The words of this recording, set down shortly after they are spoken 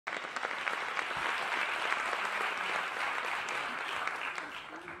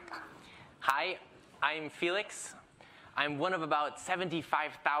I'm Felix. I'm one of about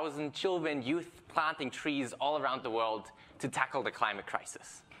 75,000 children and youth planting trees all around the world to tackle the climate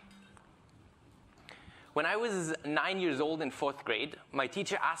crisis. When I was 9 years old in 4th grade, my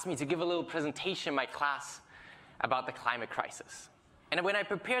teacher asked me to give a little presentation in my class about the climate crisis. And when I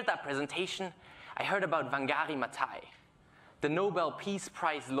prepared that presentation, I heard about Wangari Maathai, the Nobel Peace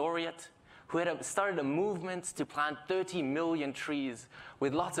Prize laureate who had started a movement to plant 30 million trees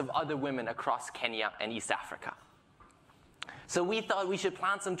with lots of other women across Kenya and East Africa. So we thought we should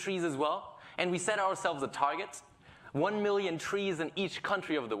plant some trees as well, and we set ourselves a target, 1 million trees in each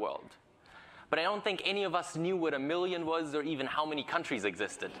country of the world. But I don't think any of us knew what a million was or even how many countries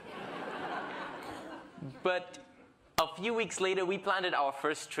existed. But a few weeks later, we planted our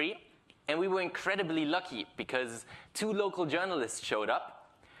first tree, and we were incredibly lucky because 2 local journalists showed up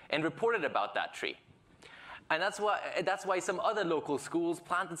and reported about that tree. And that's why some other local schools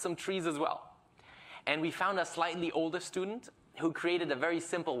planted some trees as well. And we found a slightly older student who created a very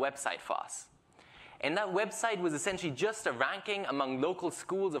simple website for us. And that website was essentially just a ranking among local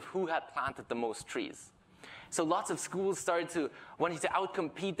schools of who had planted the most trees. So lots of schools wanted to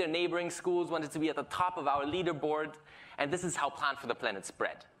outcompete their neighboring schools, wanted to be at the top of our leaderboard, and this is how Plant for the Planet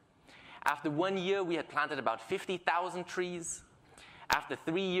spread. After 1 year, we had planted about 50,000 trees. After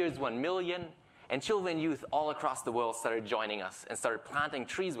 3 years, 1 million, and children and youth all across the world started joining us and started planting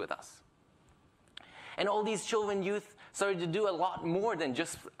trees with us. And all these children and youth started to do a lot more than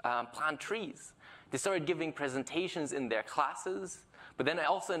just plant trees. They started giving presentations in their classes, but then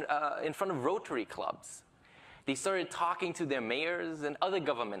also in front of Rotary clubs. They started talking to their mayors and other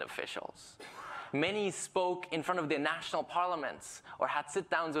government officials. Many spoke in front of their national parliaments or had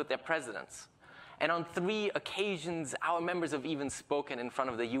sit-downs with their presidents. And on 3 occasions, our members have even spoken in front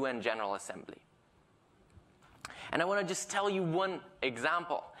of the UN General Assembly. And I want to just tell you one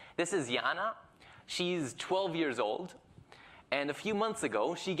example. This is Jana. She's 12 years old. And a few months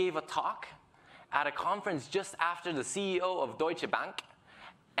ago, she gave a talk at a conference just after the CEO of Deutsche Bank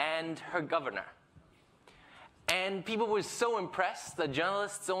and her governor. And people were so impressed that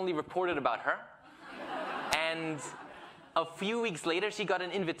journalists only reported about her. And a few weeks later, she got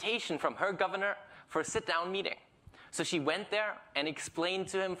an invitation from her governor for a sit-down meeting. So she went there and explained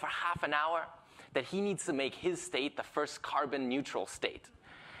to him for half an hour that he needs to make his state the first carbon-neutral state.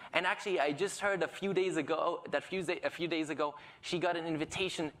 And actually, I just heard a few days ago, she got an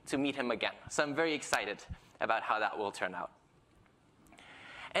invitation to meet him again. So I'm very excited about how that will turn out.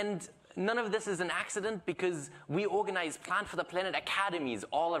 And none of this is an accident because we organize Plant for the Planet academies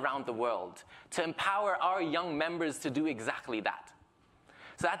all around the world to empower our young members to do exactly that.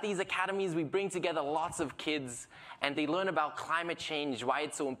 So at these academies, we bring together lots of kids, and they learn about climate change, why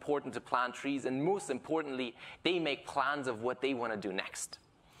it's so important to plant trees, and most importantly, they make plans of what they want to do next.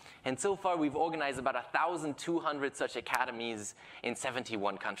 And so far, we've organized about 1,200 such academies in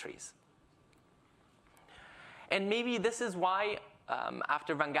 71 countries. And maybe this is why,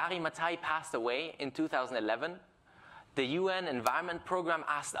 after Wangari Maathai passed away in 2011, the UN Environment Program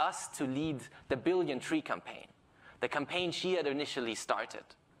asked us to lead the Billion Tree campaign, the campaign she had initially started.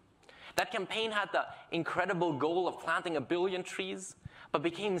 That campaign had the incredible goal of planting 1 billion trees, but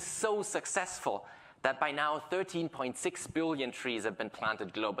became so successful that by now 13.6 billion trees have been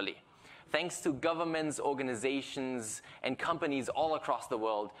planted globally, thanks to governments, organizations, and companies all across the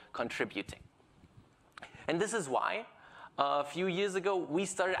world contributing. And this is why, a few years ago, we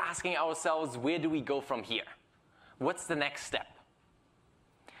started asking ourselves, where do we go from here? What's the next step?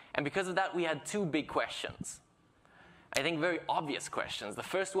 And because of that, we had 2 big questions. I think very obvious questions. The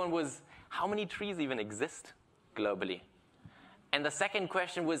first one was, how many trees even exist globally? And the second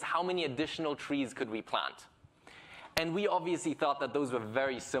question was, how many additional trees could we plant? And we obviously thought that those were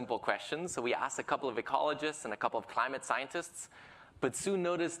very simple questions, so we asked a couple of ecologists and a couple of climate scientists, but soon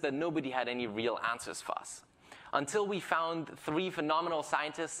noticed that nobody had any real answers for us. Until we found 3 phenomenal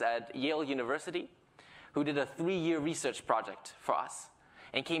scientists at Yale University who did a 3-year research project for us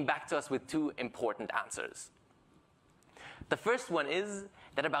and came back to us with 2 important answers. The first one is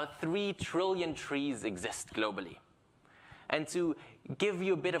that about 3 trillion trees exist globally. And to give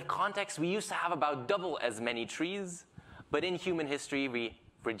you a bit of context, we used to have about double as many trees, but in human history, we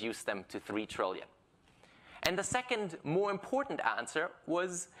reduced them to 3 trillion. And the second, more important answer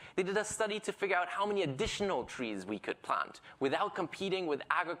was they did a study to figure out how many additional trees we could plant without competing with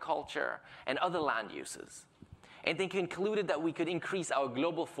agriculture and other land uses. And they concluded that we could increase our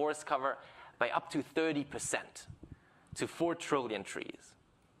global forest cover by up to 30%. To 4 trillion trees.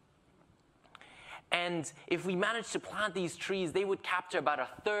 And if we managed to plant these trees, they would capture about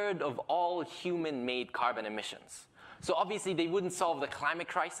 1/3 of all human-made carbon emissions. So obviously they wouldn't solve the climate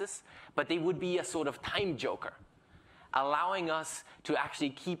crisis, but they would be a sort of time joker, allowing us to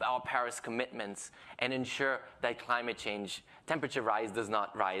actually keep our Paris commitments and ensure that climate change, temperature rise does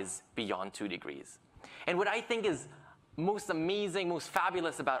not rise beyond 2 degrees. And what I think is most amazing, most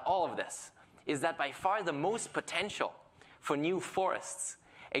fabulous about all of this is that by far the most potential for new forests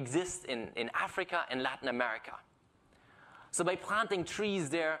exists in Africa and Latin America. So by planting trees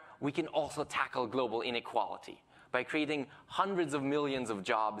there, we can also tackle global inequality by creating hundreds of millions of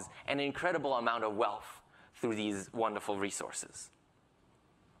jobs and an incredible amount of wealth through these wonderful resources.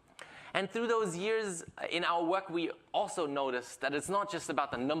 And through those years in our work, we also noticed that it's not just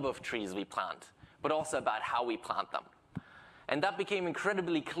about the number of trees we plant, but also about how we plant them. And that became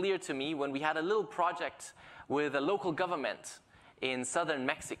incredibly clear to me when we had a little project with a local government in southern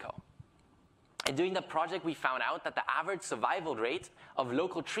Mexico. And during that project, we found out that the average survival rate of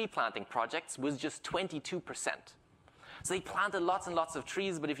local tree planting projects was just 22%. So they planted lots and lots of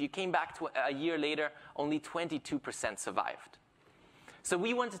trees, but if you came back to a year later, only 22% survived. So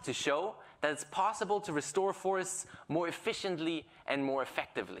we wanted to show that it's possible to restore forests more efficiently and more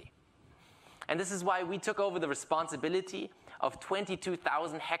effectively. And this is why we took over the responsibility of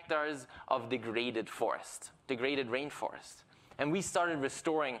 22,000 hectares of degraded forest, degraded rainforest. And we started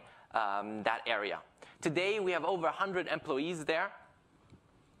restoring that area. Today, we have over 100 employees there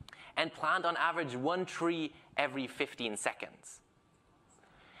and plant on average 1 tree every 15 seconds.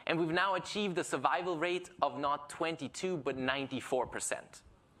 And we've now achieved a survival rate of not 22, but 94%.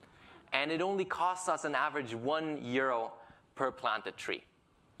 And it only costs us an average €1 per planted tree.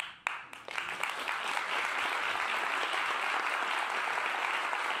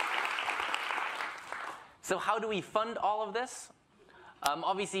 So how do we fund all of this?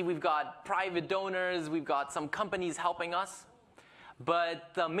 Obviously, we've got private donors, we've got some companies helping us.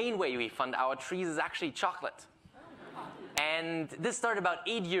 But the main way we fund our trees is actually chocolate. And this started about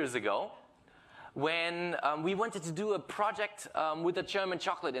 8 years ago when we wanted to do a project with the German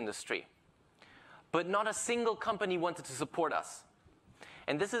chocolate industry. But not a single company wanted to support us.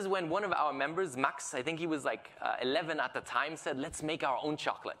 And this is when one of our members, Max, I think he was like 11 at the time, said, let's make our own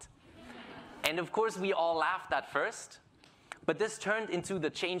chocolate. And of course, we all laughed at first. But this turned into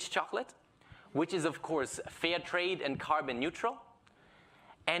the Change chocolate, which is, of course, fair trade and carbon neutral.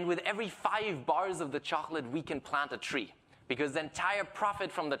 And with every 5 bars of the chocolate, we can plant a tree, because the entire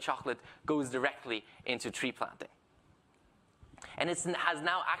profit from the chocolate goes directly into tree planting. And it has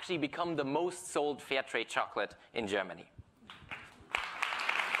now actually become the most sold fair trade chocolate in Germany.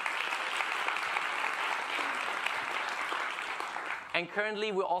 And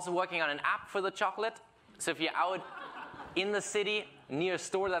currently, we're also working on an app for the chocolate. So if you're out in the city, near a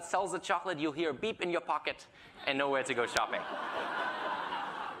store that sells the chocolate, you'll hear a beep in your pocket and know where to go shopping.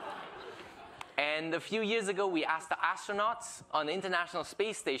 And a few years ago, we asked the astronauts on the International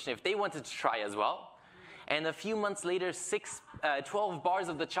Space Station if they wanted to try as well. And a few months later, 12 bars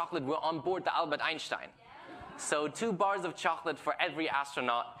of the chocolate were on board the Albert Einstein. So 2 bars of chocolate for every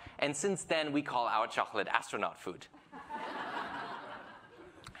astronaut. And since then, we call our chocolate astronaut food.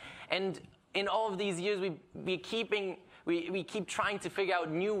 And in all of these years, we keep trying to figure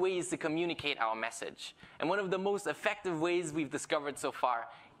out new ways to communicate our message. And one of the most effective ways we've discovered so far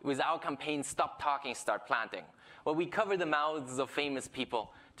was our campaign, Stop Talking, Start Planting, where we cover the mouths of famous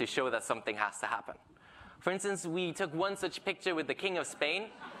people to show that something has to happen. For instance, we took one such picture with the King of Spain.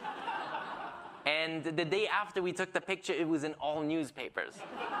 And the day after we took the picture, it was in all newspapers.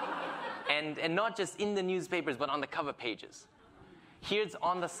 And not just in the newspapers, but on the cover pages. Here it's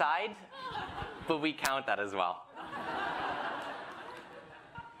on the side, but we count that as well.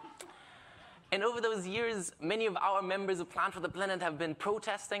 And over those years, many of our members of Plant for the Planet have been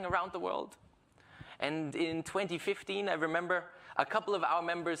protesting around the world. And in 2015, I remember a couple of our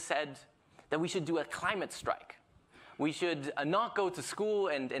members said that we should do a climate strike. We should not go to school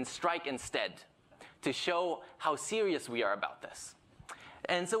and strike instead, to show how serious we are about this.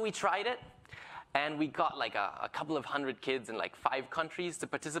 And so we tried it. And we got like a couple of 100 kids in like 5 countries to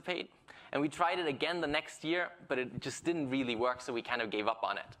participate. And we tried it again the next year, but it just didn't really work, so we kind of gave up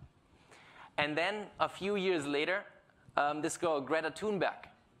on it. And then a few years later, this girl, Greta Thunberg,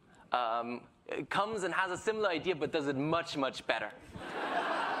 comes and has a similar idea, but does it much, much better.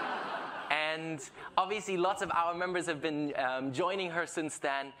 And obviously, lots of our members have been joining her since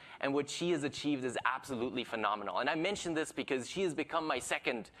then, and what she has achieved is absolutely phenomenal. And I mention this because she has become my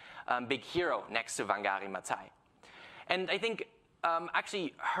second big hero next to Wangari Maathai. And I think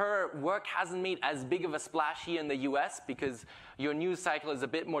actually her work hasn't made as big of a splash here in the US because your news cycle is a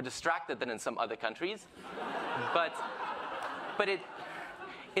bit more distracted than in some other countries. But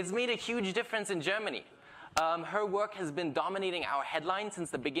it's made a huge difference in Germany. Her work has been dominating our headlines since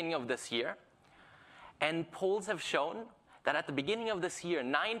the beginning of this year. And polls have shown that at the beginning of this year,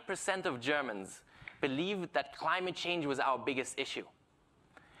 9% of Germans believed that climate change was our biggest issue.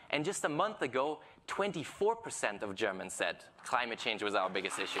 And just a month ago, 24% of Germans said climate change was our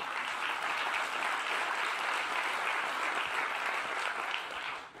biggest issue.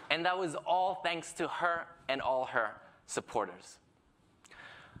 And that was all thanks to her and all her supporters.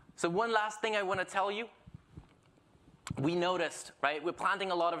 So one last thing I want to tell you. We noticed, right, we're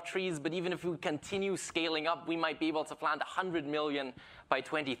planting a lot of trees, but even if we continue scaling up, we might be able to plant 100 million by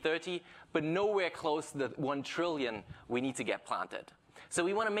 2030, but nowhere close to the 1 trillion we need to get planted. So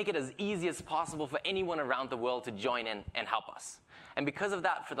we want to make it as easy as possible for anyone around the world to join in and help us. And because of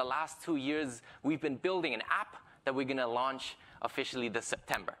that, for the last 2 years, we've been building an app that we're going to launch officially this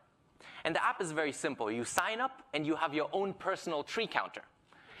September. And the app is very simple. You sign up, and you have your own personal tree counter.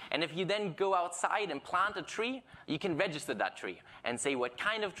 And if you then go outside and plant a tree, you can register that tree and say what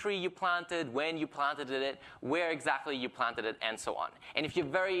kind of tree you planted, when you planted it, where exactly you planted it, and so on. And if you're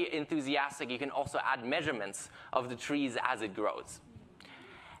very enthusiastic, you can also add measurements of the trees as it grows.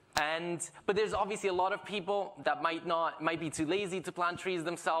 But there's obviously a lot of people that might be too lazy to plant trees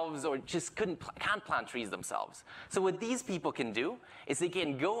themselves or just can't plant trees themselves. So what these people can do is they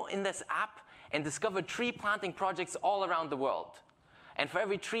can go in this app and discover tree planting projects all around the world. And for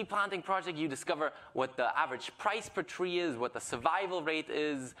every tree planting project, you discover what the average price per tree is, what the survival rate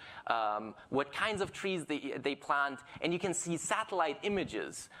is, what kinds of trees they plant, and you can see satellite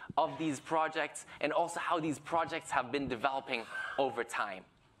images of these projects and also how these projects have been developing over time.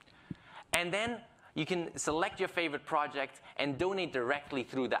 And then you can select your favorite project and donate directly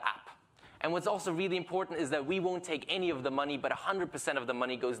through the app. And what's also really important is that we won't take any of the money, but 100% of the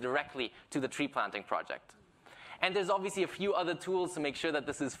money goes directly to the tree planting project. And there's obviously a few other tools to make sure that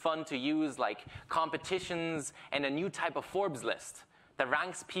this is fun to use, like competitions and a new type of Forbes list that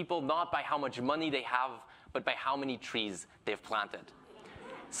ranks people not by how much money they have, but by how many trees they've planted.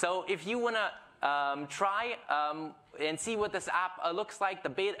 So if you want to try and see what this app looks like, the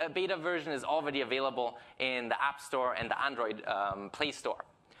beta version is already available in the App Store and the Android Play Store.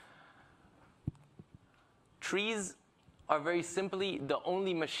 Trees are very simply the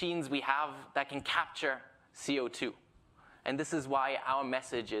only machines we have that can capture CO2. And this is why our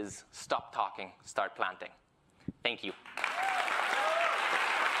message is stop talking, start planting. Thank you.